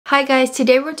Hi guys,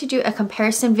 today we're going to do a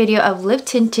comparison video of lip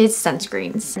tinted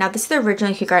sunscreens. Now this is the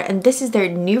original Hueguard and this is their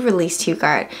new released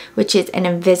Hueguard, which is an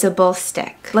invisible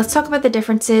stick. Let's talk about the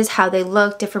differences, how they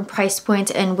look, different price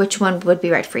points, and which one would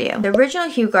be right for you. The original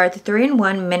Hueguard, the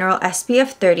 3-in-1 Mineral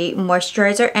SPF30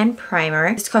 Moisturizer and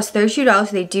Primer. This costs $32.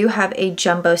 They do have a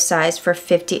jumbo size for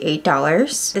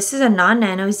 $58. This is a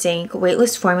non-nano zinc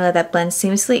weightless formula that blends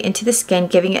seamlessly into the skin,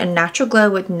 giving it a natural glow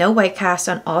with no white cast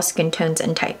on all skin tones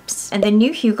and types. And the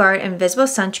new Hueguard Invisible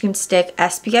Sunscreen Stick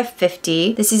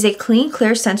SPF50. This is a clean,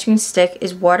 clear sunscreen stick,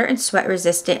 is water and sweat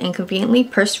resistant and conveniently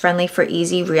purse friendly for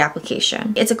easy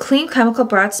reapplication. It's a clean chemical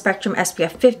broad spectrum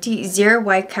SPF50, zero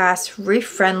white cast, reef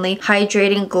friendly,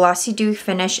 hydrating, glossy dewy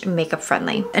finish, and makeup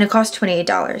friendly. And it costs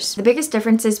 $28. The biggest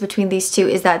differences between these two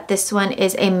is that this one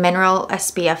is a mineral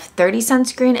SPF30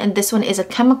 sunscreen and this one is a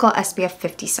chemical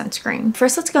SPF50 sunscreen.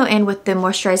 First, let's go in with the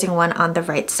moisturizing one on the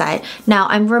right side. Now,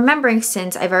 I'm remembering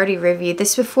since I've already reviewed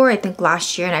this before, I think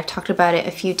last year, and I've talked about it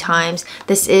a few times.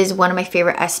 This is one of my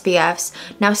favorite SPFs.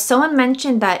 Now, someone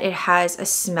mentioned that it has a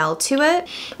smell to it.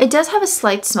 It does have a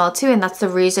slight smell to it, and that's the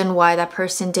reason why that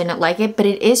person didn't like it, but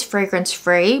it is fragrance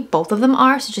free. Both of them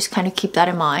are, so just kind of keep that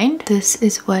in mind. This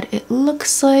is what it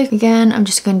looks like. Again, I'm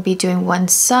just going to be doing one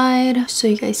side so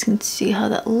you guys can see how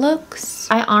that looks.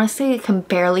 I honestly can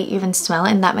barely even smell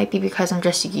it, and that might be because I'm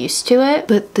just used to it,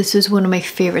 but this is one of my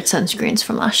favorite sunscreens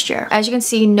from last year. As you can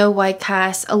see, no white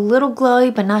cast, a little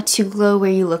glowy but not too glow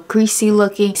where you look greasy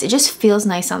looking. It just feels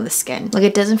nice on the skin. Like,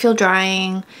 it doesn't feel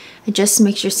drying. It just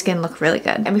makes your skin look really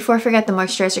good. And before I forget, the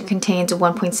moisturizer contains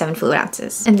 1.7 fluid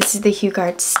ounces. And this is the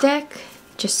Hueguard stick.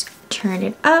 Just turn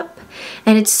it up,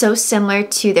 and it's so similar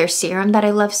to their serum that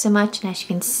I love so much, and as you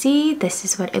can see, this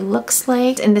is what it looks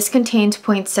like, and this contains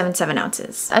 0.77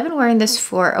 ounces. I've been wearing this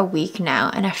for a week now,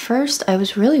 and at first I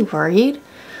was really worried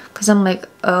because I'm like,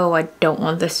 oh, I don't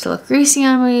want this to look greasy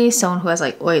on me, someone who has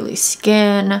like oily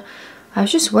skin. I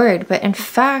was just worried, but in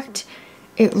fact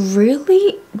it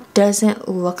really doesn't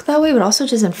look that way, but also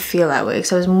doesn't feel that way.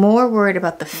 So I was more worried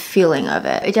about the feeling of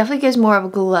it. It definitely gives more of a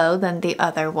glow than the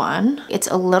other one. It's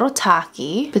a little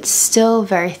tacky, but still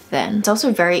very thin. It's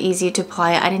also very easy to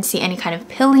apply. I didn't see any kind of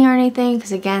pilling or anything,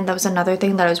 because again, that was another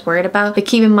thing that I was worried about. But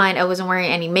keep in mind, I wasn't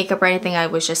wearing any makeup or anything. I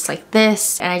was just like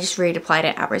this, and I just reapplied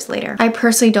it hours later. I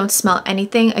personally don't smell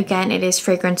anything. Again, it is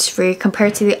fragrance free.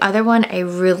 Compared to the other one, I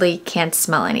really can't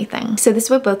smell anything. So this is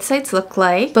what both sides look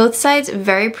like. Both sides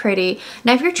very pretty.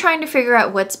 Now, if you're trying to figure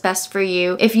out what's best for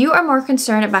you, if you are more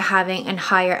concerned about having a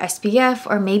higher SPF,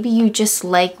 or maybe you just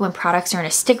like when products are in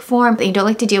a stick form and you don't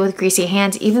like to deal with greasy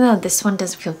hands, even though this one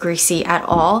doesn't feel greasy at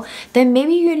all, then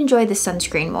maybe you'd enjoy the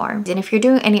sunscreen more. And if you're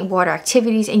doing any water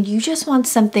activities and you just want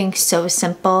something so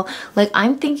simple, like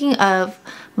I'm thinking of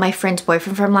my friend's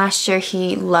boyfriend from last year.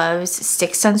 He loves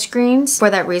stick sunscreens for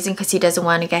that reason, because he doesn't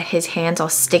want to get his hands all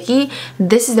sticky.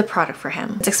 This is the product for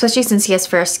him, especially since he has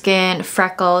fair skin,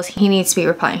 freckles. He needs to be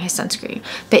applying his sunscreen.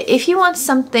 But if you want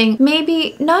something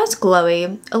maybe not as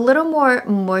glowy, a little more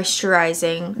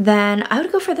moisturizing, then I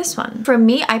would go for this one. For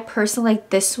me, I personally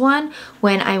like this one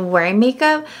when I'm wearing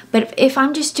makeup, but if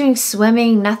I'm just doing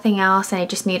swimming, nothing else, and I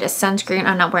just need a sunscreen,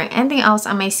 I'm not wearing anything else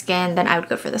on my skin, then I would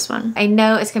go for this one. I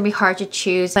know it's gonna be hard to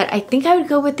choose, but I think I would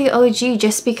go with the OG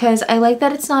just because I like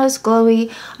that it's not as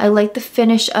glowy. I like the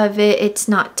finish of it. It's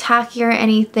not tacky or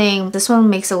anything. This one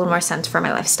makes a little more sense for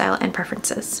my lifestyle and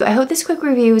preferences. So I hope this quick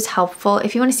review was helpful.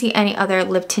 If you want to see any other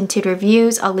lip tinted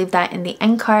reviews, I'll leave that in the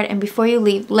end card. And before you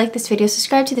leave, like this video,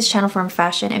 subscribe to this channel for more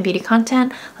fashion and beauty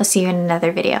content. I'll see you in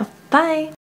another video.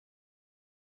 Bye!